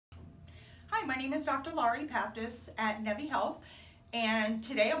Hi, my name is Dr. Laurie at Nevy Health, and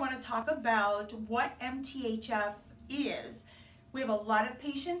today I want to talk about what MTHF is. We have a lot of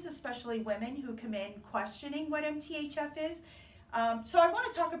patients, especially women, who come in questioning what MTHF is. So I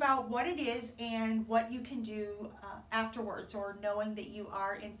want to talk about what it is and what you can do afterwards, or knowing that you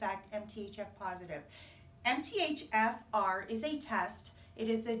are in fact MTHF positive. MTHFR is a test. It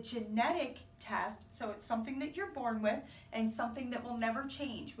is a genetic test, so it's something that you're born with and something that will never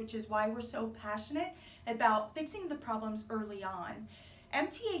change, which is why we're so passionate about fixing the problems early on.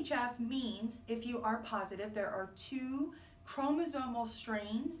 MTHF means, if you are positive, there are 2 chromosomal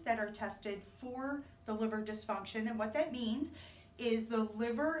strains that are tested for the liver dysfunction, and what that means is the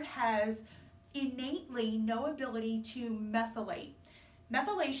liver has innately no ability to methylate.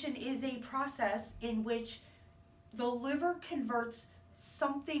 Methylation is a process in which the liver converts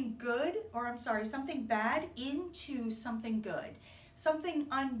something bad into something good, something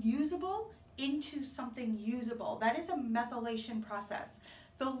unusable into something usable. That is a methylation process.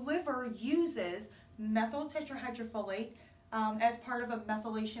 The liver uses methyl tetrahydrofolate as part of a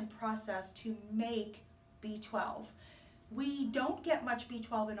methylation process to make B12. We don't get much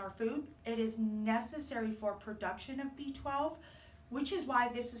B12 in our food. It is necessary for production of B12, which is why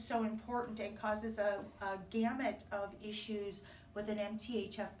this is so important and causes a gamut of issues with an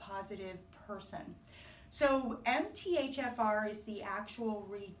MTHF positive person. So MTHFR is the actual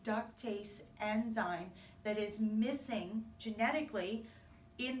reductase enzyme that is missing genetically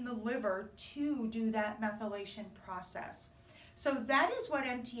in the liver to do that methylation process. So that is what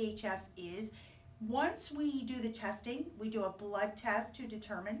MTHF is. Once we do the testing, we do a blood test to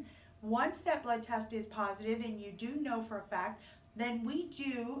determine. Once that blood test is positive and you do know for a fact, then we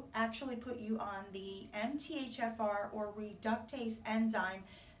do actually put you on the MTHFR or reductase enzyme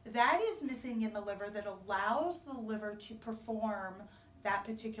that is missing in the liver that allows the liver to perform that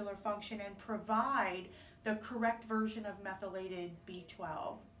particular function and provide the correct version of methylated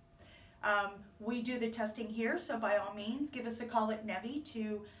B12. We do the testing here, so by all means, give us a call at Nevy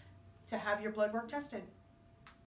to have your blood work tested.